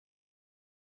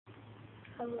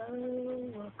Hello,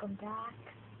 welcome back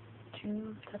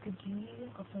to Tuckerg,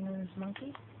 also known as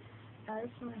Monkey. This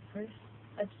is my first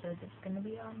episode that's going to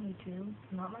be on YouTube.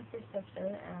 Not my first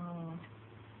episode, and I'll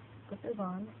put this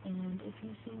on. And if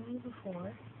you've seen me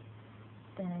before,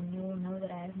 then you will know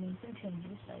that I have made some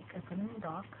changes. Like, I put in a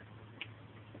dock.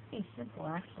 It's pretty simple,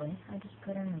 actually. I just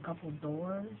put in a couple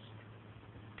doors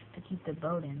to keep the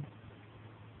boat in.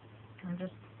 I'll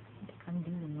just undo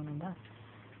them when I'm done.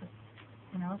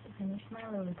 And I also finished my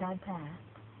lily pad path.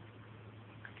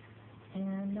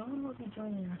 And no one will be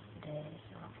joining us today,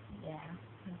 so yeah,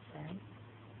 that's sad.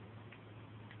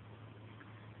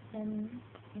 And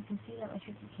you can see that my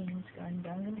sugar cane is going,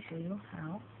 but I'm going to show you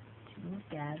how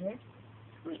to gather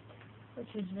wheat,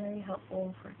 which is very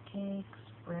helpful for cakes,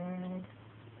 bread,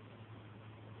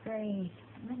 very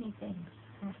many things,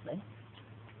 honestly.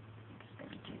 I'm just going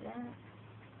to do that.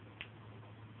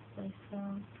 Place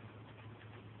them.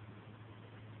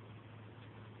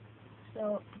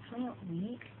 So, to plant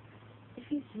wheat, if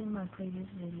you've seen my previous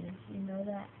videos, you know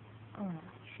that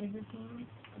sugarcane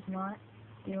does not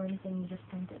do anything. You just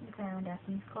plant it in the ground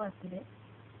after you've collected it.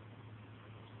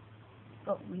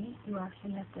 But wheat, you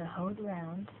actually have to hoe the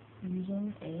ground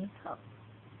using a hoe.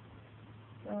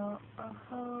 So, a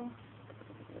hoe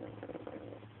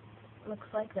looks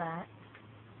like that.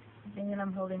 The thing that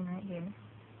I'm holding right here.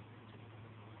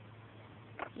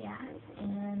 Yeah,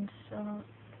 and so...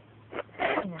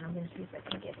 Hang on, I'm going to see if I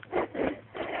can get it.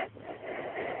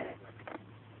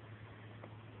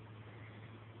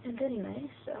 And anyway,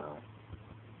 so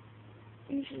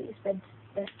usually it's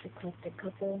best to collect a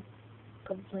couple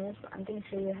plants, but I'm going to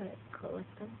show you how to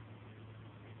collect them.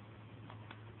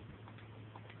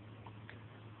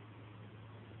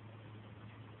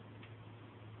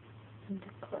 And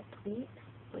to collect wheat,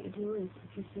 what you do is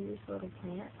if you see this little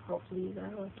plant, hopefully you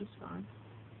got a lucky spawn,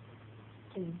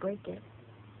 so you break it.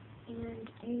 And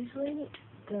usually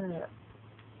the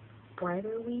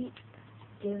brighter wheat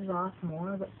gives off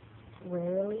more, but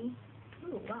rarely,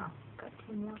 ooh wow, got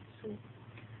 2 more sweet,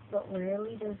 but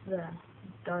rarely does the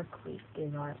dark wheat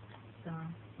give off, so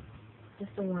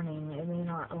just a warning, it may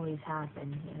not always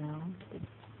happen, you know,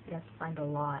 you have to find a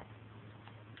lot.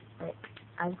 Like,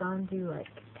 I've gone through like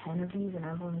 10 of these and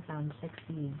I've only found 6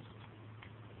 seeds.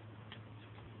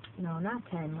 No, not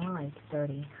 10, more like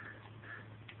 30.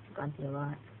 I've gone through a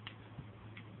lot.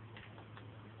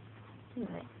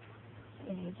 Anyway,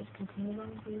 yeah, you just continue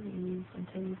going through these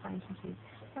until you find some seeds.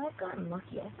 And I've gotten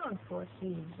lucky. I found 4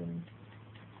 seeds in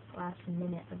the last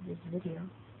minute of this video.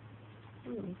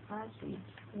 Ooh, 5 seeds.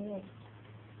 Yay.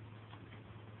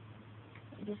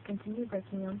 You just continue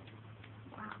breaking them.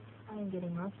 Wow, I am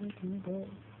getting lucky today.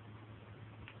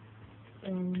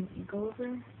 And you go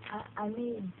over, I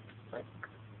made, like,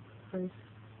 first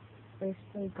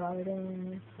day garden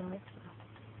and stuff.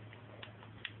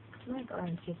 My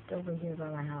garden's just over here by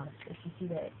my house. If you see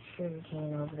that sugar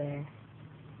cane over there,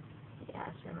 yeah,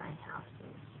 that's where my house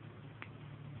is.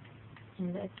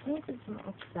 And I planted some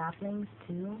oak saplings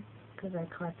too, because I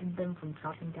collected them from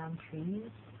chopping down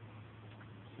trees.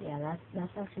 Yeah,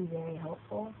 that's actually very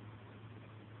helpful.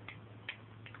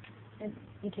 And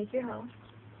you take your hoe,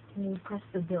 and you press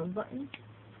the build button.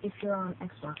 If you're on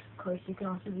Xbox, of course, you can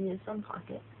also do this on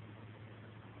Pocket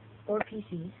or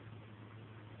PC.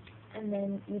 And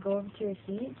then you go over to your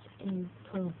seeds and you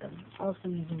plant them, also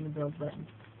using the build button.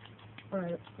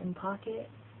 Or in Pocket,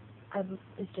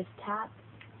 it's just tap.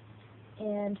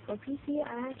 And for PC,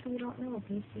 I actually don't know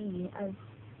PC. I've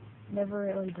never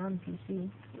really done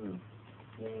PC. Ooh.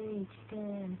 Yay,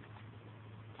 chicken.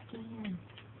 Chicken.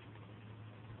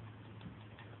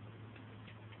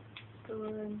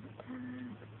 Good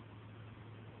time.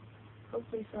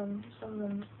 Hopefully some of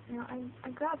them, you know, I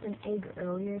grabbed an egg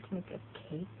earlier to make a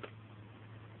cake.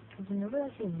 I've never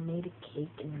actually made a cake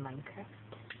in Minecraft,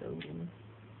 so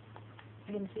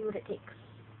we're gonna see what it takes.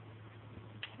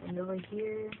 And over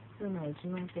here, who knows, we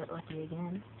might get lucky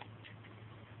again.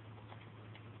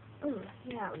 Ooh,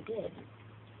 yeah, we did.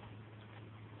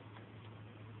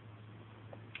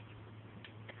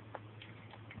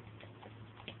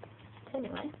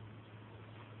 Anyway,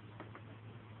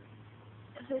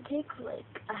 so it takes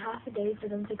like a half a day for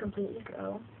them to completely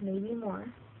grow, maybe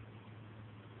more.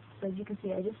 So as you can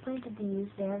see, I just planted these.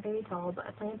 They aren't very tall, but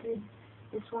I planted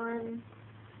this one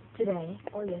today,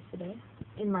 or yesterday,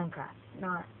 in Minecraft,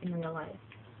 not in real life.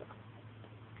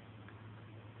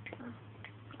 So.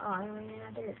 Oh, I don't even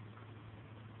have dirt.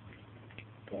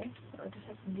 Okay, so I just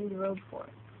have to do the road for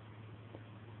it.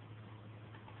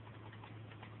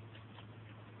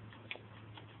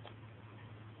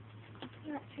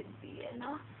 That should be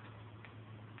enough.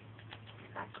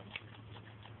 Exactly.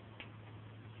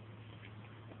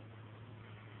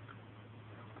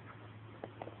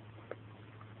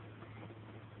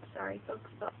 sorry folks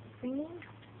about the singing.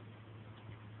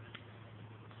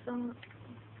 So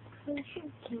the sugar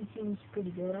cane seems pretty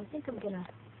good. I think I'm gonna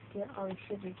get all the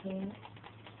sugar cane.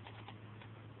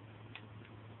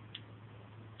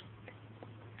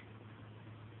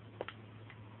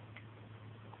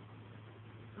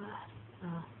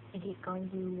 I hate going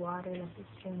through water like this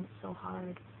stream. It's so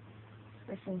hard,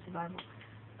 especially in survival.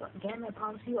 But again, I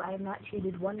promise you, I have not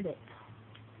cheated one bit.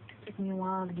 It took me a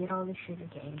while to get all the sugar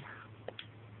cane.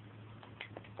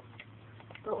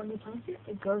 But when you plant it,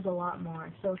 it grows a lot more.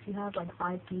 So if you have like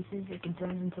 5 pieces, it can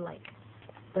turn into like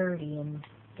 30 in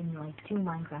like 2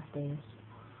 Minecraft days.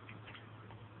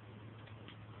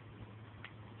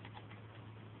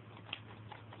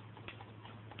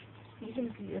 Even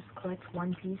if you just collect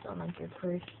 1 piece on like your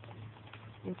first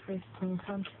plant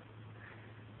hunt,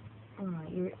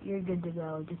 you're good to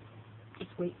go.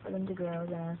 Just wait for them to grow.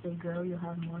 Then as they grow, you'll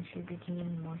have more sugar cane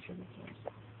and more sugar cane.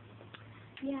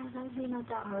 Yeah, it's actually not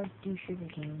that hard to do sugar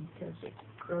cane because it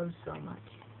grows so much.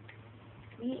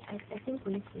 I think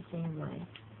wheat's the same way.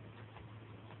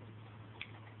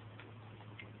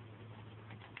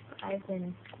 I've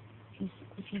been,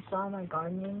 if you saw my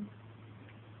gardening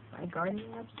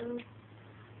episode,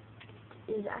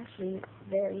 it is actually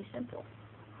very simple.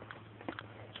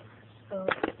 So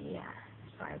yeah,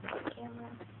 sorry about the camera.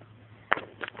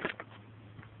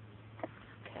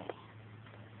 Okay,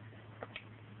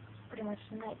 it's pretty much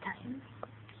nighttime,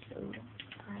 so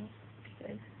I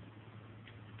should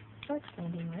start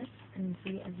planting this. And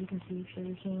see, as you can see,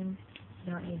 sugar cane,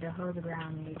 you don't need to hoe the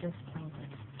ground, you just plant it.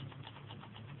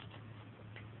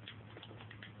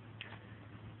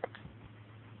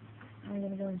 I'm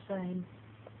gonna go inside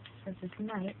since it's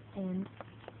night and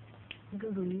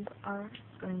googlies are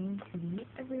going to be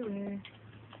everywhere.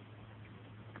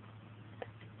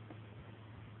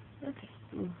 Okay,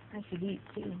 ooh, I should eat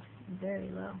too. I'm very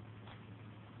low.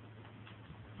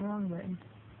 Wrong button.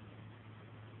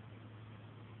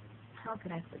 How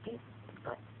could I forget?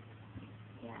 But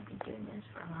yeah, I've been doing this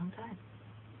for a long time.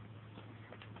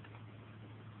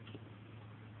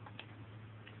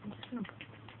 I'm just gonna put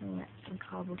some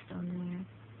cobblestone there.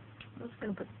 I'm just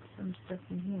gonna put some stuff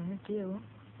in here too.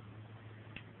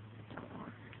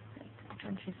 Like a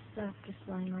bunch of stuff just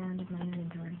lying around in my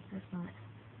inventory. That's not.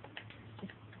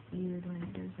 It's just weird when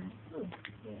it does that. Ooh,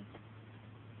 yeah.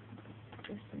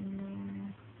 This in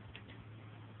there.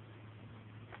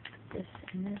 This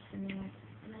and this in there.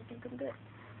 And I think I'm good.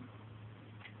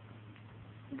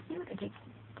 Let's see what it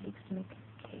takes to make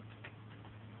a cake.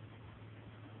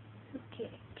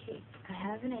 Okay, cake. I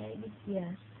have an egg,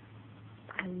 yes.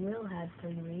 I will have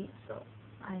 3 wheat, so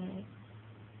I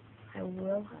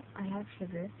have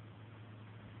sugar.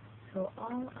 So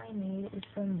all I need is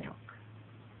some milk.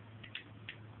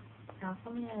 Now if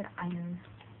only I had iron.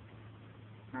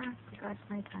 I forgot it's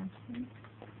nighttime.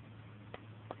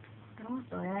 And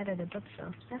also I added a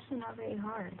bookshelf. It's actually not very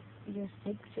hard. You just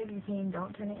take sugar cane,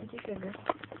 don't turn it into sugar,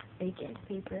 bake it into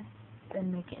paper,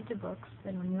 then make it into books.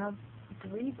 Then when you have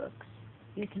 3 books,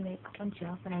 you can make 1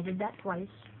 shelf, and I did that twice.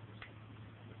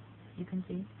 You can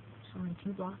see, it's only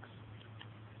 2 blocks.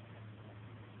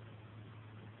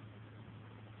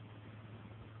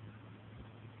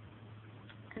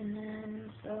 And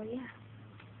then, so yeah.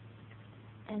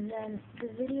 And then the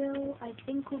video, I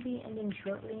think, will be ending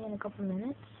shortly in a couple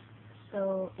minutes.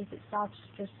 So if it stops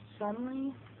just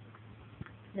suddenly,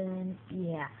 then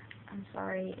yeah. I'm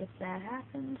sorry if that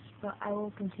happens, but I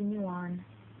will continue on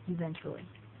eventually.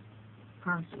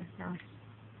 Promise you. Now,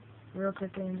 real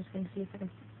quickly, I'm just going to see if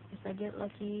I get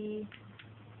lucky.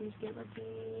 Please get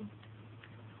lucky.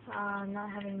 I'm not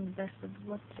having the best of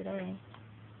luck today.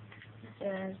 I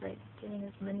said I was like getting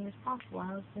as many as possible.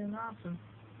 I was doing awesome.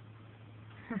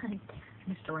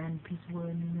 Just a random piece of wood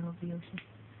in the middle of the ocean.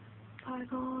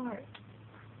 Parkour!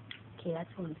 Okay, that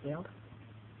totally failed.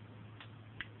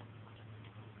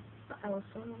 But I will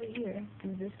swim over here to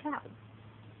this cow.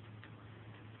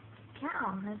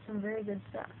 Cow has some very good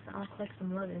stuff. I'll collect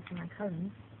some leather for my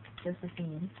cousin,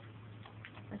 Josephine.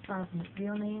 That's not his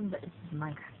real name, but it's his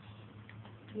Minecraft.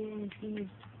 Yes, he is.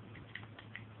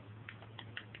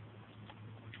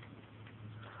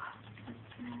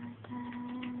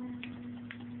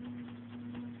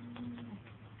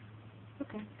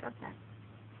 Okay, got that.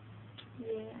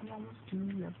 Yeah, I'm almost to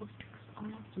level 6.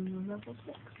 Almost to level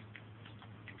 6.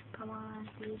 Come on,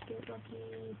 please get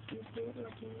lucky. Please get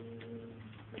lucky.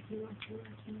 Lucky, lucky,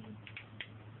 lucky.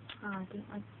 Oh, I didn't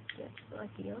like get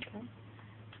lucky. Okay.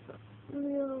 So,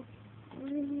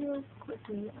 real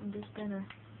quickly, I'm just gonna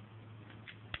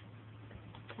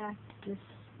attack this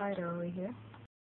spider over here.